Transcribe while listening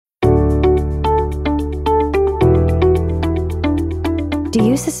Do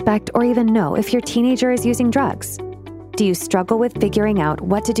you suspect or even know if your teenager is using drugs? Do you struggle with figuring out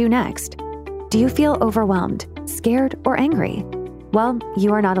what to do next? Do you feel overwhelmed, scared, or angry? Well,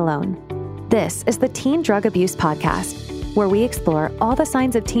 you are not alone. This is the Teen Drug Abuse Podcast, where we explore all the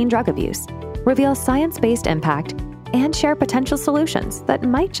signs of teen drug abuse, reveal science-based impact, and share potential solutions that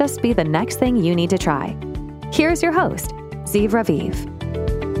might just be the next thing you need to try. Here's your host, Ziv Raviv.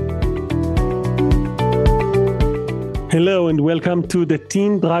 Hello and welcome to the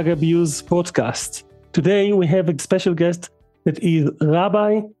Teen Drug Abuse Podcast. Today we have a special guest that is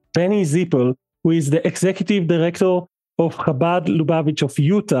Rabbi Benny Zippel, who is the Executive Director of Chabad Lubavitch of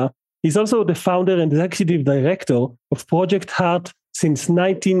Utah. He's also the founder and Executive Director of Project Heart since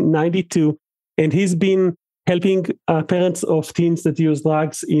 1992, and he's been helping parents of teens that use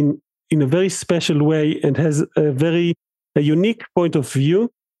drugs in a very special way and has a unique point of view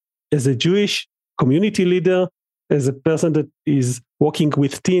as a Jewish community leader. As a person that is working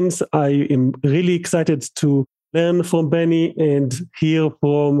with teens, I am really excited to learn from Benny and hear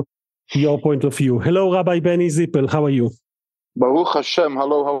from your point of view. Hello, Rabbi Benny Zippel. How are you? Baruch Hashem.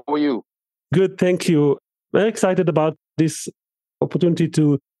 Hello, how are you? Good, thank you. Very excited about this opportunity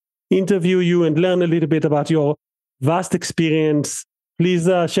to interview you and learn a little bit about your vast experience. Please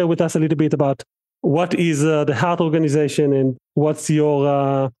share with us a little bit about what is the Heart Organization and what's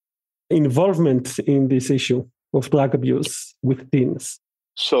your involvement in this issue of drug abuse with teens.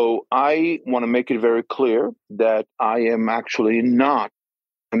 So I want to make it very clear that I am actually not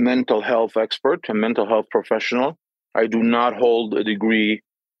a mental health expert, a mental health professional. I do not hold a degree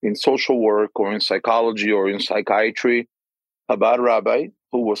in social work or in psychology or in psychiatry. Chabad rabbi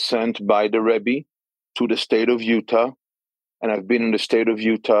who was sent by the Rebbe to the state of Utah, and I've been in the state of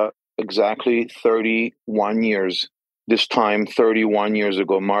Utah exactly 31 years. This time, 31 years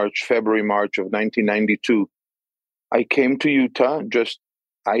ago, February, March of 1992. I came to Utah,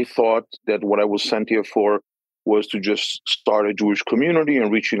 I thought that what I was sent here for was to just start a Jewish community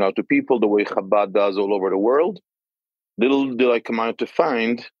and reaching out to people the way Chabad does all over the world. Little did I come out to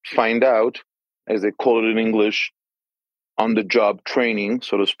find out, as they call it in English, on-the-job training,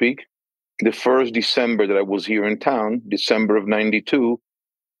 so to speak. The first December that I was here in town, December of 92,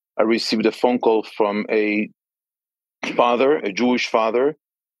 I received a phone call from a Jewish father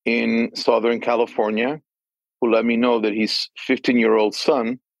in Southern California, who let me know that his 15-year-old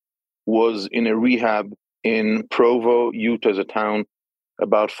son was in a rehab in Provo, Utah, as a town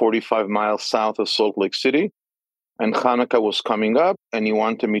about 45 miles south of Salt Lake City. And Hanukkah was coming up, and he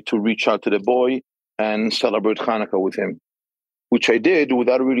wanted me to reach out to the boy and celebrate Hanukkah with him, which I did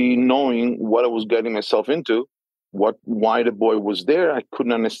without really knowing what I was getting myself into, why the boy was there. I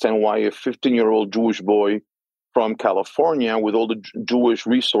couldn't understand why a 15-year-old Jewish boy from California, with all the Jewish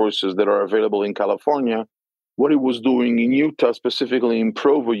resources that are available in California, what he was doing in Utah, specifically in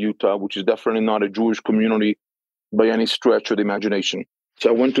Provo, Utah, which is definitely not a Jewish community by any stretch of the imagination. So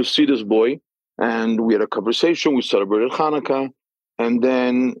I went to see this boy, and we had a conversation. We celebrated Hanukkah, and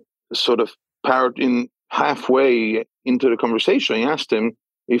then sort of halfway into the conversation, I asked him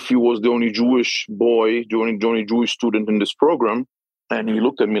if he was the only Jewish boy, the only Jewish student in this program. And he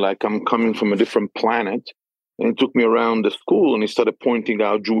looked at me like I'm coming from a different planet. And he took me around the school, and he started pointing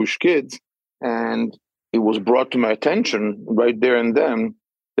out Jewish kids. And it was brought to my attention right there and then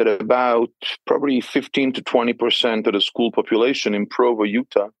that about probably 15 to 20% of the school population in Provo,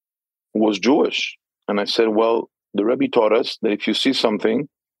 Utah, was Jewish. And I said, well, the Rebbe taught us that if you see something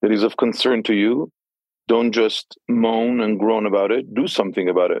that is of concern to you, don't just moan and groan about it, do something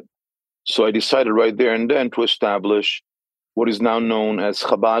about it. So I decided right there and then to establish what is now known as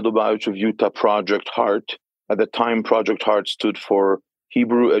Chabad Lubavitch of Utah Project Heart. At the time, Project Heart stood for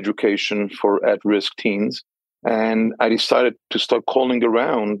Hebrew Education for At-Risk Teens. And I decided to start calling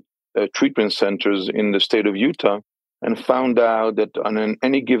around treatment centers in the state of Utah, and found out that on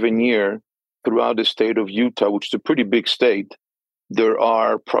any given year throughout the state of Utah, which is a pretty big state, there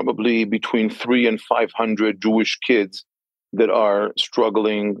are probably between 300 and 500 Jewish kids that are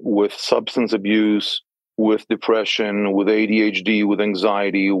struggling with substance abuse, with depression, with ADHD, with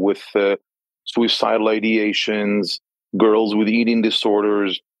anxiety, with suicidal ideations, girls with eating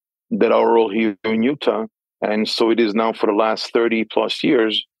disorders that are all here in Utah. And so it is now for the last 30 plus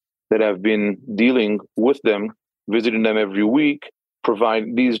years that I've been dealing with them, visiting them every week.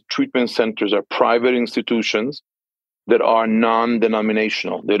 These treatment centers are private institutions that are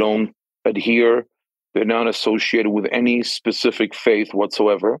non-denominational. They don't adhere, they're not associated with any specific faith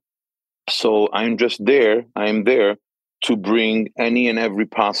whatsoever. So I am there to bring any and every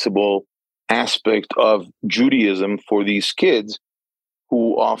possible aspect of Judaism for these kids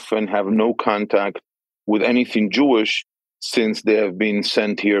who often have no contact with anything Jewish since they have been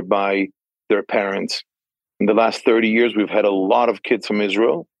sent here by their parents. In the last 30 years, we've had a lot of kids from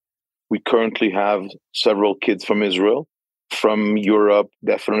Israel. We currently have several kids from Israel, from Europe,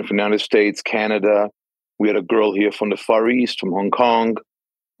 definitely from the United States, Canada. We had a girl here from the Far East, from Hong Kong.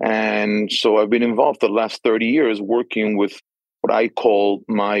 And so I've been involved the last 30 years working with what I call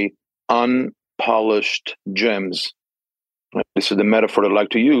my unpolished gems. This is the metaphor I like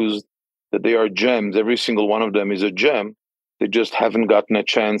to use, that they are gems. Every single one of them is a gem. They just haven't gotten a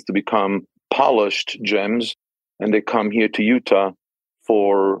chance to become polished gems, and they come here to Utah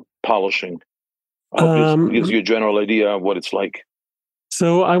for polishing. I hope this gives you a general idea of what it's like.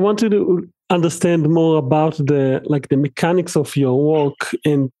 So I wanted to understand more about the mechanics of your work,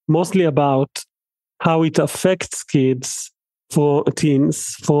 and mostly about how it affects kids, for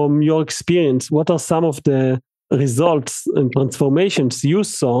teens, from your experience. What are some of the results and transformations you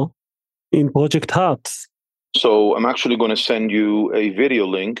saw in Project Hearts? So I'm actually going to send you a video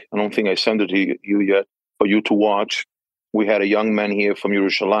link. I don't think I sent it to you yet for you to watch. We had a young man here from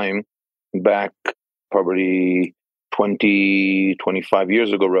Yerushalayim back probably 20, 25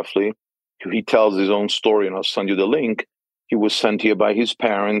 years ago, roughly. He tells his own story, and I'll send you the link. He was sent here by his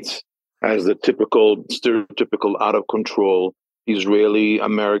parents as the typical, stereotypical, out of control Israeli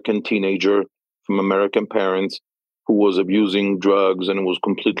American teenager from American parents who was abusing drugs and was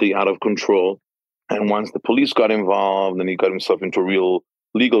completely out of control. And once the police got involved and he got himself into real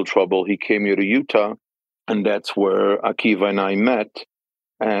legal trouble, he came here to Utah, and that's where Akiva and I met.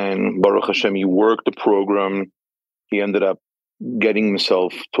 And Baruch Hashem, he worked the program. He ended up getting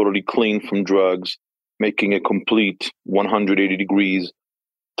himself totally clean from drugs, making a complete 180 degrees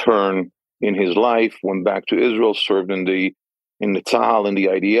turn in his life, went back to Israel, served in the Tzahal, in the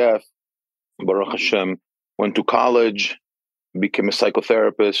IDF. Baruch Hashem, went to college, became a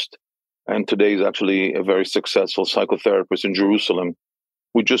psychotherapist, and today is actually a very successful psychotherapist in Jerusalem,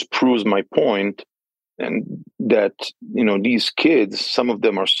 which just proves my point, and that, these kids, some of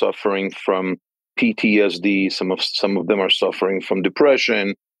them are suffering from PTSD, some of them are suffering from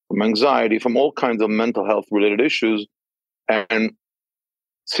depression, from anxiety, from all kinds of mental health related issues. And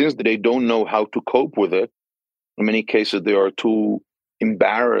since they don't know how to cope with it, in many cases they are too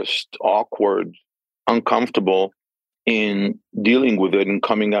embarrassed, awkward, uncomfortable in dealing with it and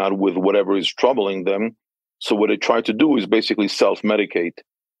coming out with whatever is troubling them. So what they try to do is basically self-medicate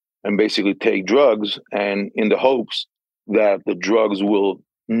and basically take drugs, and in the hopes that the drugs will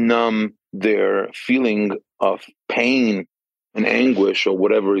numb their feeling of pain and anguish or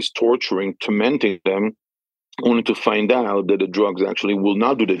whatever is torturing, tormenting them, only to find out that the drugs actually will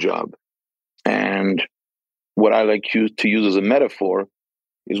not do the job. And what I like to use as a metaphor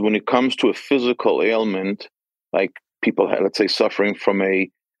is when it comes to a physical ailment, like people, let's say, suffering from a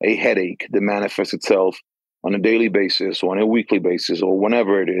headache that manifests itself on a daily basis or on a weekly basis or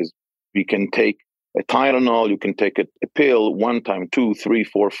whenever it is, you can take a Tylenol, you can take a pill 1 time, 2, 3,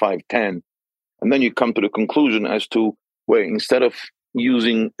 4, 5, 10. And then you come to the conclusion as to, wait, instead of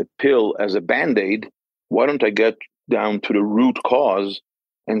using a pill as a Band-Aid, why don't I get down to the root cause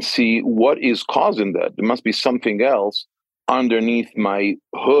and see what is causing that? There must be something else underneath my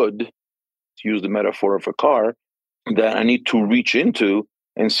hood, to use the metaphor of a car, that I need to reach into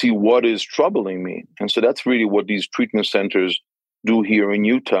and see what is troubling me. And so that's really what these treatment centers do here in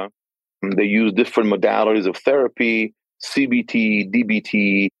Utah. And they use different modalities of therapy, CBT,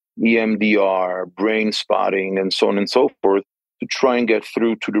 DBT, EMDR, brain spotting, and so on and so forth, to try and get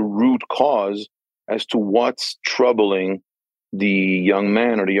through to the root cause as to what's troubling the young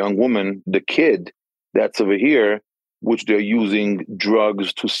man or the young woman, the kid that's over here, which they're using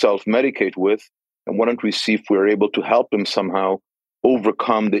drugs to self-medicate with. And why don't we see if we're able to help them somehow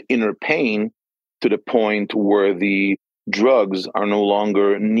overcome the inner pain to the point where the drugs are no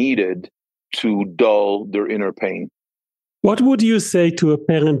longer needed to dull their inner pain. What would you say to a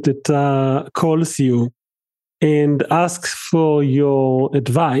parent that calls you and asks for your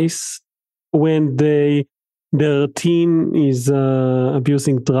advice when their teen is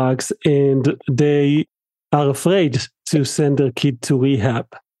abusing drugs and they are afraid to send their kid to rehab?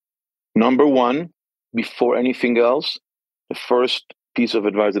 Number one, before anything else, the first piece of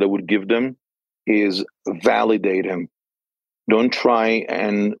advice that I would give them is validate him. Don't try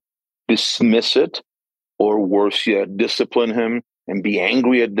and dismiss it, or worse yet, discipline him and be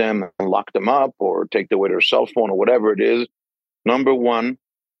angry at them and lock them up or take away their cell phone or whatever it is. Number one,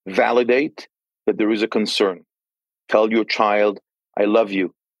 validate that there is a concern. Tell your child, I love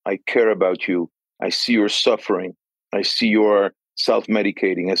you. I care about you. I see you're suffering. I see you're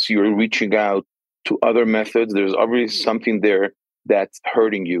self-medicating. I see you're reaching out to other methods. There's obviously something there that's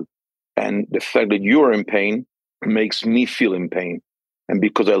hurting you. And the fact that you're in pain makes me feel in pain. And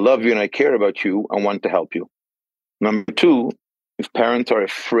because I love you and I care about you, I want to help you. Number two, if parents are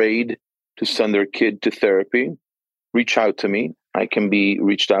afraid to send their kid to therapy, reach out to me. I can be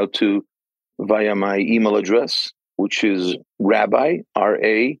reached out to via my email address, which is rabbi,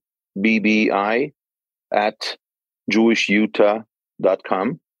 RABBI, at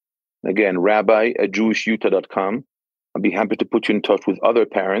jewishutah.com. Again, rabbi at jewishutah.com. I'd be happy to put you in touch with other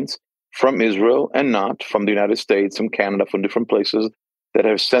parents from Israel and not, from the United States, from Canada, from different places that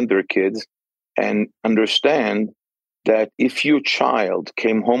have sent their kids, and understand that if your child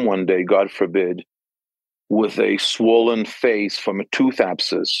came home one day, God forbid, with a swollen face from a tooth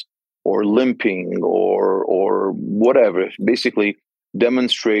abscess or limping or whatever, basically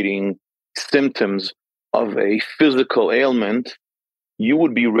demonstrating symptoms of a physical ailment, you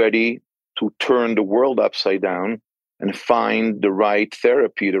would be ready to turn the world upside down and find the right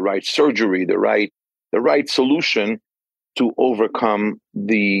therapy, the right surgery, the right solution to overcome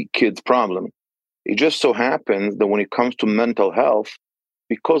the kid's problem. It just so happens that when it comes to mental health,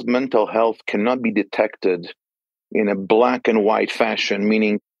 because mental health cannot be detected in a black and white fashion,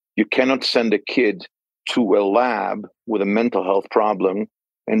 meaning you cannot send a kid to a lab with a mental health problem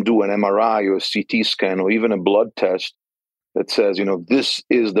and do an MRI or a CT scan or even a blood test that says, this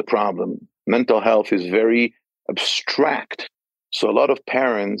is the problem. Mental health is very abstract. So a lot of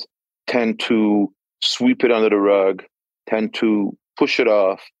parents tend to sweep it under the rug, tend to push it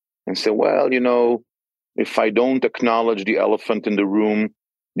off and say, well, if I don't acknowledge the elephant in the room,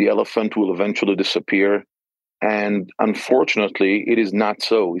 the elephant will eventually disappear. And unfortunately, it is not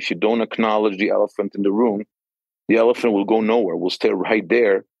so. If you don't acknowledge the elephant in the room, the elephant will go nowhere, will stay right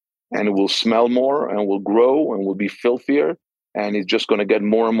there, and it will smell more and will grow and will be filthier, and it's just going to get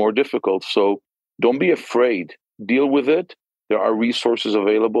more and more difficult. So don't be afraid. Deal with it. There are resources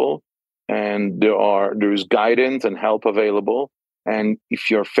available, and there is guidance and help available. And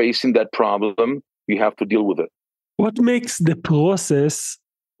if you're facing that problem, you have to deal with it. What makes the process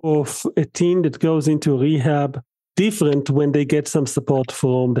of a teen that goes into rehab different when they get some support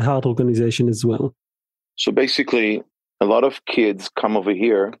from the Heart Organization as well? So basically, a lot of kids come over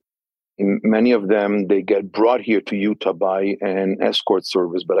here. Many of them, they get brought here to Utah by an escort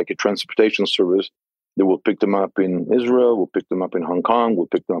service, by like a transportation service. They will pick them up in Israel, we'll pick them up in Hong Kong, we'll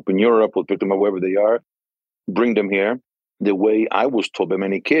pick them up in Europe, we'll pick them up wherever they are, bring them here. The way I was told by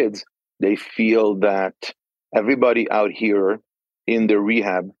many kids, they feel that everybody out here in the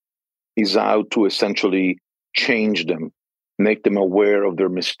rehab is out to essentially change them, make them aware of their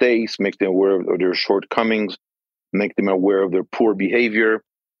mistakes, make them aware of their shortcomings, make them aware of their poor behavior.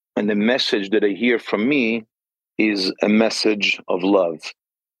 And the message that I hear from me is a message of love.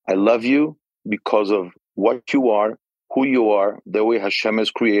 I love you because of what you are, who you are, the way Hashem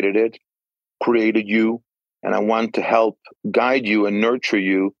has created you. And I want to help guide you and nurture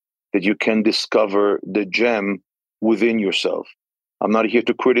you that you can discover the gem within yourself. I'm not here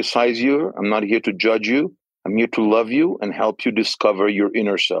to criticize you. I'm not here to judge you. I'm here to love you and help you discover your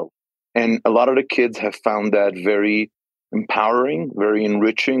inner self. And a lot of the kids have found that very empowering, very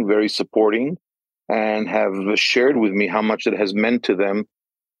enriching, very supporting, and have shared with me how much it has meant to them,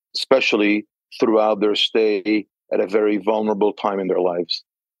 especially throughout their stay at a very vulnerable time in their lives.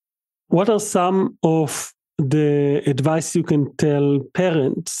 What are some of the advice you can tell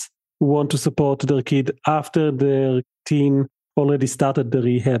parents who want to support their kid after their teen already started the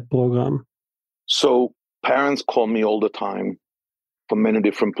rehab program? So parents call me all the time from many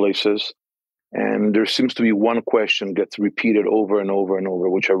different places. And there seems to be one question gets repeated over and over and over,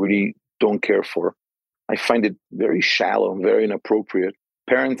 which I really don't care for. I find it very shallow and very inappropriate.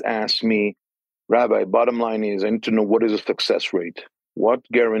 Parents ask me, Rabbi, bottom line is I need to know what is the success rate? What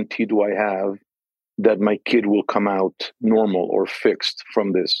guarantee do I have that my kid will come out normal or fixed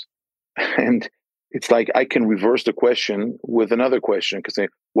from this? And it's like I can reverse the question with another question. I can say,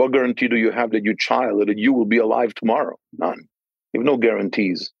 what guarantee do you have that your child, that you will be alive tomorrow? None. You have no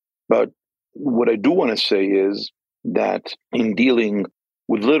guarantees. But what I do want to say is that in dealing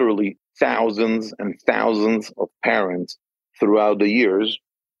with literally thousands and thousands of parents throughout the years,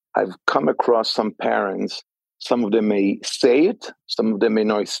 I've come across some parents. Some of them may say it, some of them may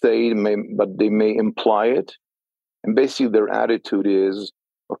not say it, but they may imply it. And basically their attitude is,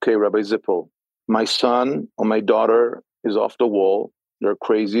 okay, Rabbi Zippel, my son or my daughter is off the wall. They're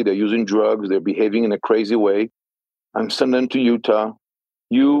crazy. They're using drugs. They're behaving in a crazy way. I'm sending them to Utah.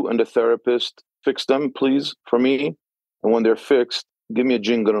 You and the therapist fix them, please, for me. And when they're fixed, give me a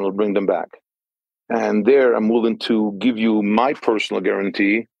jingle and I'll bring them back. And there I'm willing to give you my personal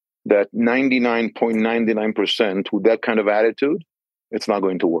guarantee that 99.99% with that kind of attitude, it's not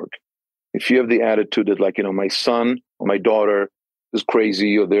going to work. If you have the attitude that, like, my son or my daughter is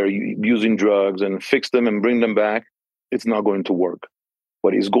crazy or they're using drugs, and fix them and bring them back, it's not going to work.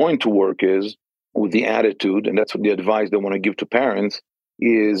 What is going to work is with the attitude, and that's what the advice they want to give to parents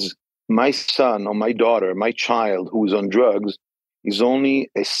is, my son or my daughter, my child who is on drugs is only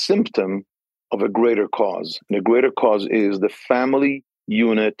a symptom of a greater cause. And the greater cause is the family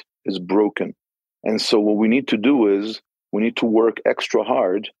unit is broken. And so what we need to do is we need to work extra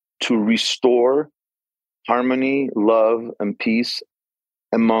hard to restore harmony, love, and peace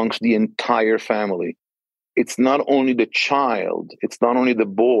amongst the entire family. It's not only the child, it's not only the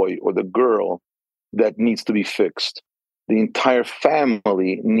boy or the girl that needs to be fixed. The entire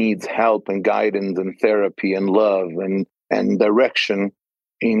family needs help and guidance and therapy and love and direction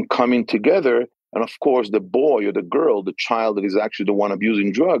in coming together. And of course, the boy or the girl, the child that is actually the one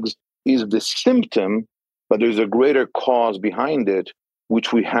abusing drugs, is the symptom, but there's a greater cause behind it,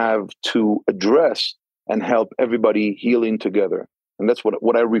 which we have to address and help everybody healing together. And that's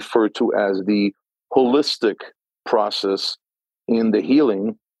what I refer to as the holistic process in the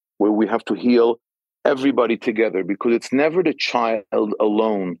healing, where we have to heal everybody together, because it's never the child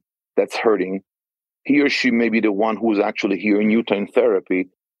alone that's hurting. He or she may be the one who's actually here in Utah in therapy,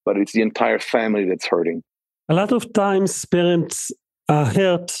 but it's the entire family that's hurting. A lot of times parents are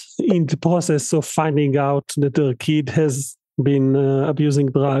hurt in the process of finding out that their kid has been abusing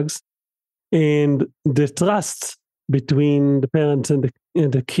drugs, and the trust between the parents and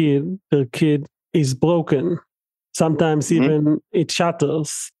the kid, their kid, is broken. Sometimes even it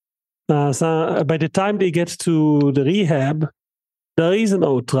shatters. So by the time they get to the rehab, there is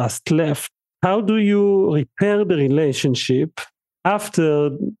no trust left. How do you repair the relationship after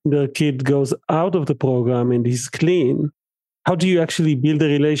the kid goes out of the program and is clean? How do you actually build a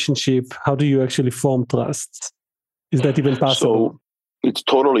relationship? How do you actually form trust? Is that even possible? So it's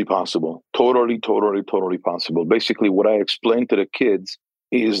totally possible. Totally possible. Basically, what I explained to the kids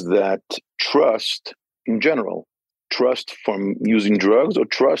is that trust in general, trust from using drugs or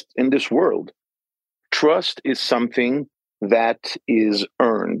trust in this world, trust is something that is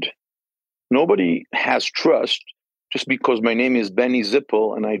earned. Nobody has trust just because my name is Benny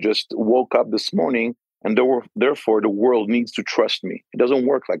Zippel and I just woke up this morning and therefore the world needs to trust me. It doesn't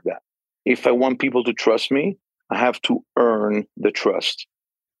work like that. If I want people to trust me, I have to earn the trust.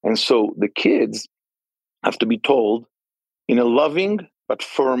 And so the kids have to be told in a loving but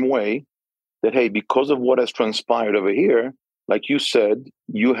firm way that, hey, because of what has transpired over here, like you said,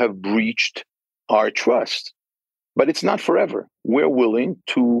 you have breached our trust. But it's not forever. We're willing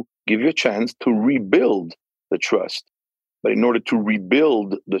to give you a chance to rebuild the trust. But in order to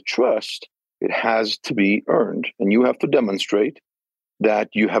rebuild the trust, it has to be earned. And you have to demonstrate that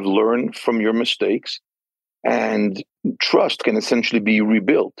you have learned from your mistakes, and trust can essentially be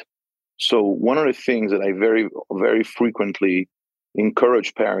rebuilt. So one of the things that I very, very frequently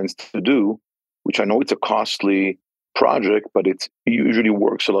encourage parents to do, which I know it's a costly project, but it usually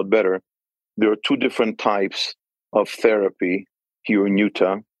works a lot better. There are two different types of therapy here in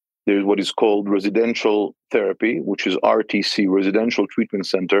Utah. There's what is called residential therapy, which is RTC, Residential Treatment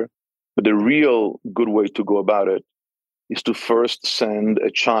Center. But the real good way to go about it is to first send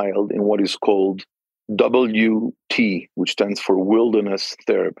a child in what is called WT, which stands for Wilderness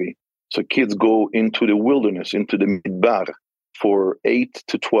Therapy. So kids go into the wilderness, into the midbar, for 8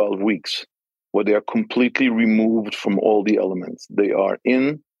 to 12 weeks, where they are completely removed from all the elements. They are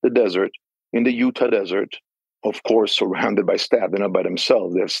in the desert, in the Utah desert, of course, surrounded by staff. They're not by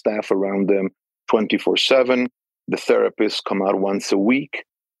themselves. They have staff around them 24/7. The therapists come out once a week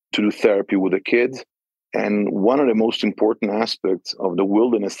to do therapy with the kids. And one of the most important aspects of the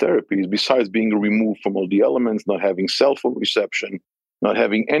wilderness therapy is, besides being removed from all the elements, not having cell phone reception, not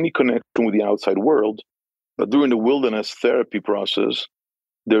having any connection with the outside world, but during the wilderness therapy process,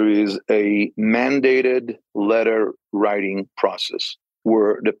 there is a mandated letter writing process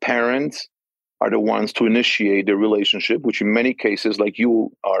where the parents are the ones to initiate the relationship, which in many cases, like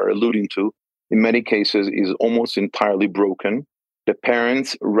you are alluding to, in many cases is almost entirely broken. The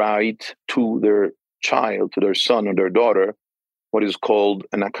parents write to their child, to their son or their daughter, what is called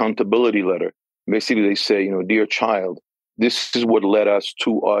an accountability letter. Basically, they say, dear child, this is what led us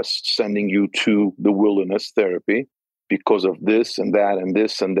to us sending you to the wilderness therapy because of this and that and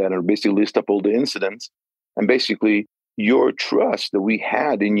this and that, and basically list up all the incidents. And basically, your trust that we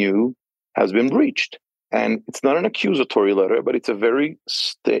had in you has been breached. And it's not an accusatory letter, but it's a very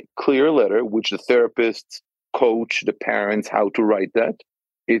clear letter, which the therapists coach the parents how to write that.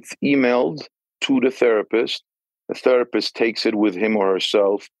 It's emailed to the therapist. The therapist takes it with him or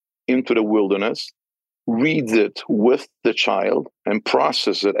herself into the wilderness. reads it with the child and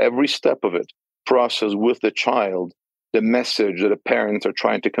processes it, every step of it, process with the child the message that the parents are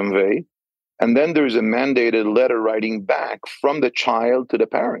trying to convey. And then there's a mandated letter writing back from the child to the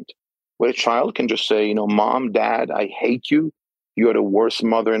parent, where the child can just say, Mom, Dad, I hate you. You're the worst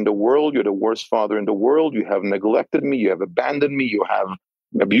mother in the world. You're the worst father in the world. You have neglected me. You have abandoned me. You have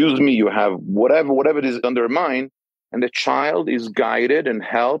abused me. You have whatever it is under mind. And the child is guided and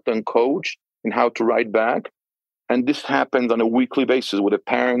helped and coached in how to write back. And this happens on a weekly basis, where the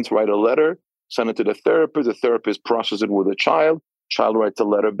parents write a letter, send it to the therapist processes it with the child writes a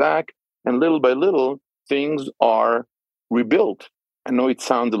letter back, and little by little, things are rebuilt. I know it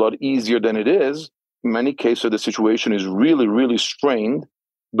sounds a lot easier than it is. In many cases, the situation is really, really strained,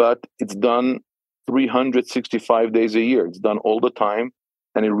 but it's done 365 days a year. It's done all the time,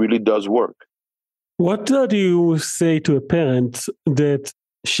 and it really does work. What do you say to a parent that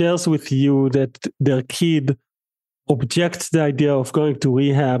shares with you that their kid objects the idea of going to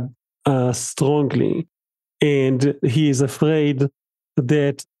rehab strongly, and he is afraid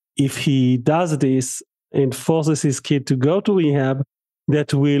that if he does this and forces his kid to go to rehab,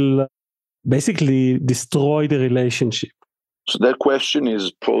 that will basically destroy the relationship? So that question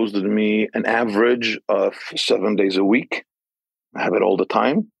is posed to me an average of 7 days a week. I have it all the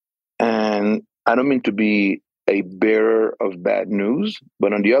time. And I don't mean to be a bearer of bad news,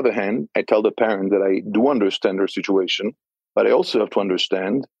 but on the other hand, I tell the parent that I do understand their situation, but I also have to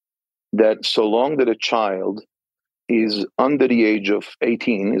understand that so long that a child is under the age of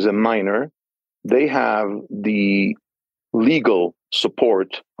 18, is a minor, they have the legal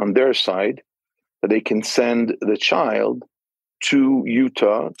support on their side that they can send the child to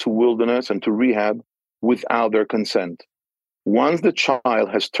Utah, to Wilderness, and to rehab without their consent. Once the child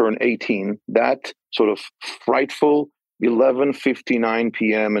has turned 18, that sort of frightful 11:59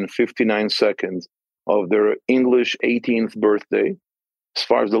 p.m. and 59 seconds of their English 18th birthday, as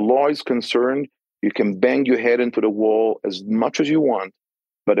far as the law is concerned, you can bang your head into the wall as much as you want,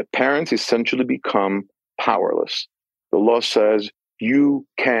 but the parents essentially become powerless. The law says you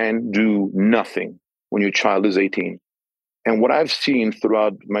can do nothing when your child is 18. And what I've seen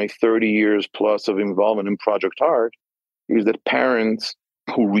throughout my 30 years plus of involvement in Project Heart is that parents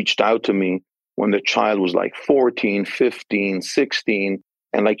who reached out to me when the child was like 14, 15, 16,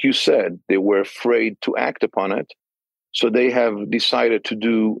 and like you said, they were afraid to act upon it. So they have decided to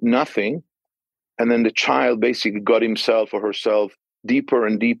do nothing. And then the child basically got himself or herself deeper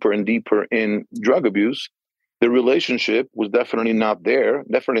and deeper and deeper in drug abuse. The relationship was definitely not there,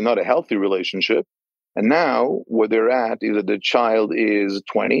 definitely not a healthy relationship. And now where they're at is that the child is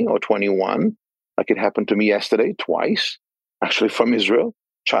 20 or 21, like it happened to me yesterday twice, actually from Israel.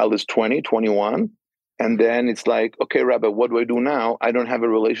 Child is 20, 21. And then it's like, okay, Rabbi, what do I do now? I don't have a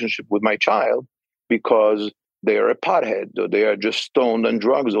relationship with my child because they are a pothead, or they are just stoned on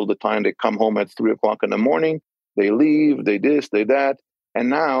drugs all the time. They come home at 3:00 in the morning, they leave, they this, they that, and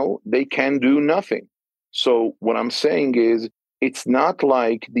now they can do nothing. So what I'm saying is, it's not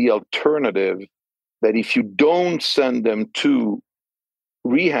like the alternative that if you don't send them to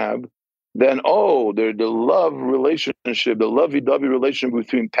rehab, then, the love relationship, the lovey-dovey relationship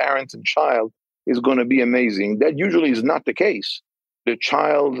between parents and child is going to be amazing. That usually is not the case. The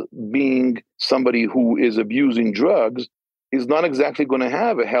child, being somebody who is abusing drugs, is not exactly going to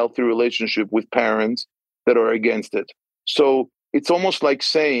have a healthy relationship with parents that are against it. So it's almost like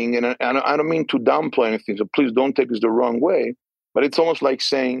saying, and I don't mean to downplay anything, so please don't take this the wrong way, but it's almost like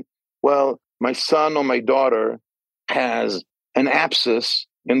saying, well, my son or my daughter has an abscess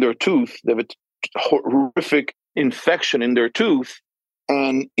in their tooth. They have a horrific infection in their tooth.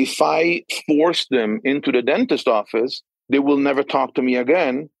 And if I force them into the dentist office, they will never talk to me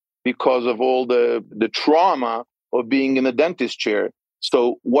again because of all the trauma of being in a dentist chair.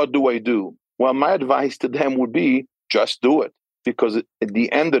 So what do I do? Well, my advice to them would be just do it, because at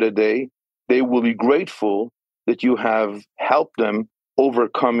the end of the day, they will be grateful that you have helped them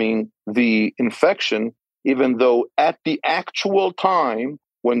overcoming the infection, even though at the actual time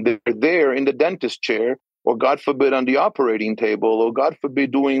when they're there in the dentist chair, or God forbid on the operating table, or God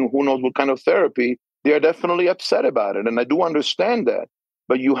forbid doing who knows what kind of therapy, they are definitely upset about it. And I do understand that.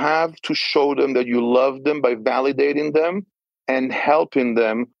 But you have to show them that you love them by validating them and helping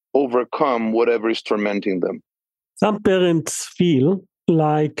them overcome whatever is tormenting them. Some parents feel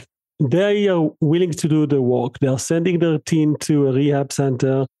like they are willing to do the work. They are sending their teen to a rehab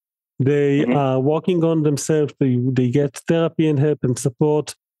center. They are working on themselves. They get therapy and help and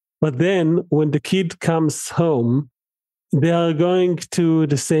support. But then when the kid comes home, they are going to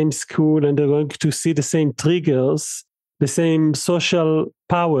the same school and they're going to see the same triggers the same social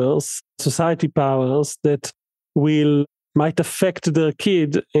powers, society powers that might affect their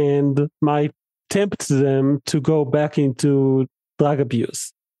kid and might tempt them to go back into drug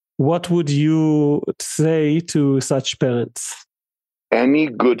abuse. What would you say to such parents? Any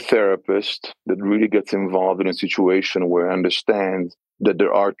good therapist that really gets involved in a situation where it understands that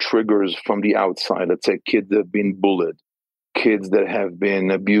there are triggers from the outside, let's say kids that have been bullied, kids that have been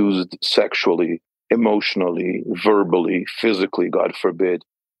abused sexually, emotionally, verbally, physically, God forbid,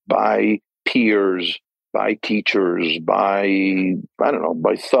 by peers, by teachers, by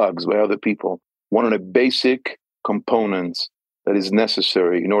thugs, by other people. One of the basic components that is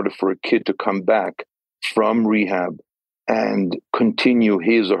necessary in order for a kid to come back from rehab and continue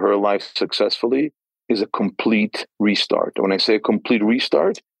his or her life successfully is a complete restart. When I say a complete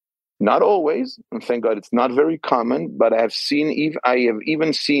restart, not always, and thank God it's not very common, but I have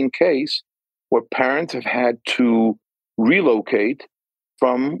even seen case where parents have had to relocate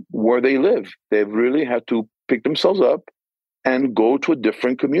from where they live. They've really had to pick themselves up and go to a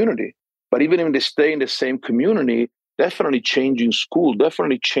different community. But even if they stay in the same community, definitely changing school,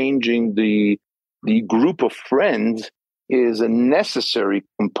 definitely changing the group of friends is a necessary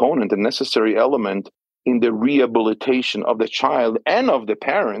component, a necessary element in the rehabilitation of the child and of the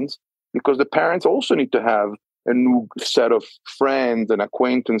parents, because the parents also need to have a new set of friends and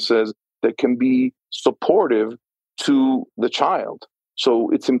acquaintances that can be supportive to the child. So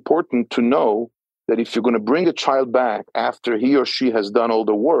it's important to know that if you're going to bring a child back after he or she has done all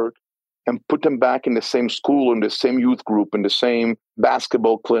the work and put them back in the same school, in the same youth group, in the same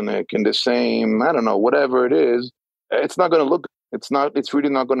basketball clinic, in the same, whatever it is, it's not going to look, it's really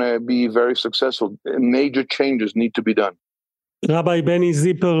not going to be very successful. Major changes need to be done. Rabbi Benny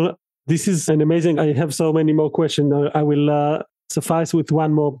Zippel, this is an amazing, I have so many more questions. I will suffice with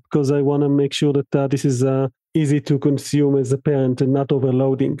one more because I want to make sure that this is easy to consume as a parent and not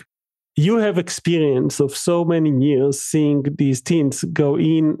overloading. You have experience of so many years seeing these teens go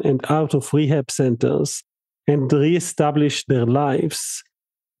in and out of rehab centers and reestablish their lives.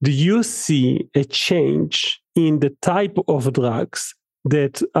 Do you see a change in the type of drugs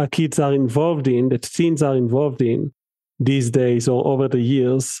that kids are involved in, that teens are involved in these days or over the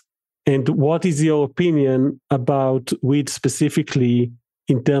years? And what is your opinion about weed specifically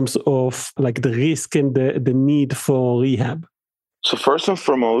in terms of like the risk and the need for rehab? So first and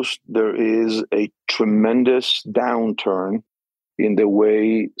foremost, there is a tremendous downturn in the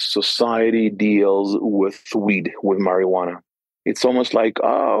way society deals with weed, with marijuana. It's almost like,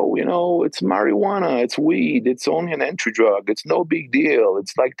 it's marijuana, it's weed, it's only an entry drug, it's no big deal.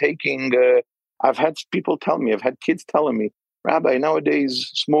 It's like taking, I've had kids telling me, Rabbi,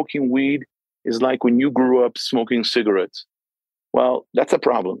 nowadays smoking weed is like when you grew up smoking cigarettes. Well, that's a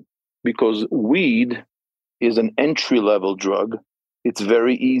problem because weed is an entry-level drug. It's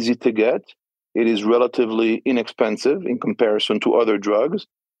very easy to get. It is relatively inexpensive in comparison to other drugs,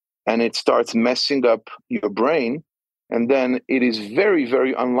 and it starts messing up your brain. And then it is very,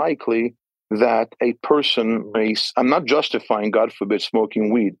 very unlikely that a person I'm not justifying, God forbid,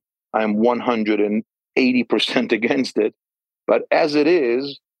 smoking weed. I'm 180% against it. But as it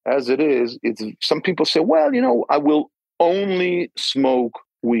is, it's some people say, well, I will only smoke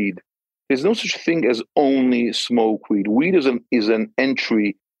weed. There's no such thing as only smoke weed. Weed is an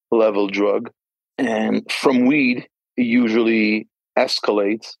entry level drug. And from weed, it usually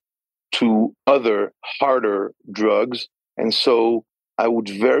escalates to other harder drugs. And so I would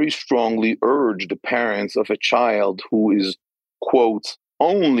very strongly urge the parents of a child who is, quote,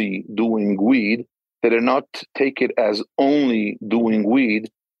 only doing weed, that they not take it as only doing weed,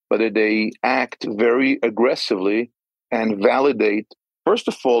 but that they act very aggressively and validate, first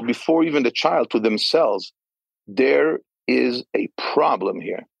of all, before even the child, to themselves, there is a problem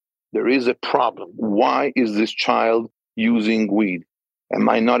here. There is a problem. Why is this child using weed? Am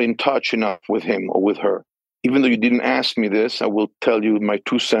I not in touch enough with him or with her? Even though you didn't ask me this, I will tell you my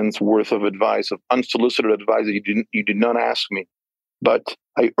 2 cents worth of advice, of unsolicited advice that you did not ask me. But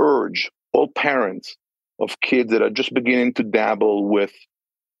I urge all parents of kids that are just beginning to dabble with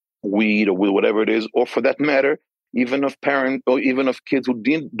weed or with whatever it is, or for that matter, even of parents or even of kids who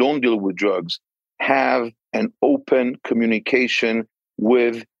don't deal with drugs, have an open communication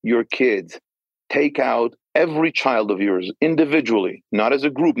with your kids. Take out every child of yours individually, not as a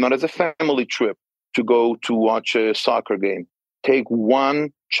group, not as a family trip to go to watch a soccer game. Take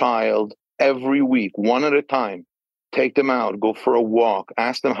one child every week, one at a time. Take them out, go for a walk,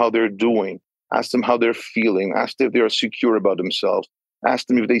 ask them how they're doing, ask them how they're feeling, ask them if they're secure about themselves, ask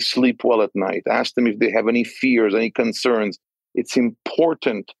them if they sleep well at night, ask them if they have any fears, any concerns. It's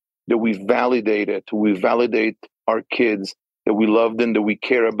important that we validate it. We validate our kids that we love them, that we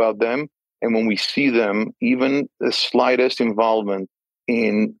care about them. And when we see them, even the slightest involvement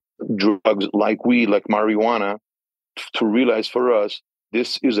in drugs like marijuana, to realize for us,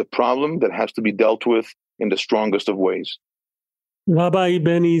 this is a problem that has to be dealt with in the strongest of ways. Rabbi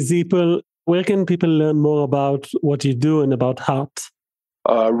Benny Zippel, where can people learn more about what you do and about Heart?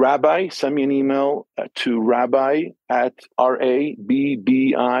 Rabbi, send me an email to rabbi at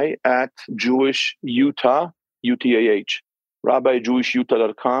Jewish Utah, UTAH,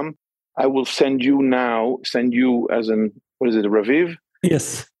 rabbiJewishUtah.com. I will send you as in, what is it, Raviv?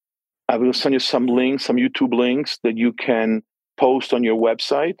 Yes. I will send you some links, some YouTube links that you can post on your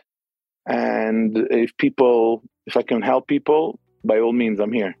website. And if I can help people, by all means,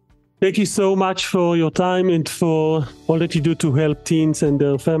 I'm here. Thank you so much for your time and for all that you do to help teens and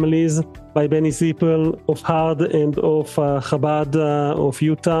their families. By Benny Zippel of Heart and of Chabad of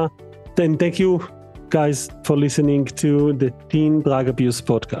Utah. And thank you guys for listening to the Teen Drug Abuse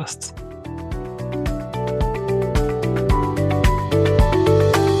Podcast.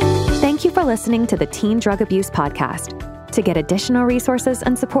 Thank you for listening to the Teen Drug Abuse Podcast. To get additional resources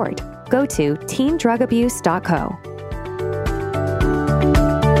and support, go to teendrugabuse.co.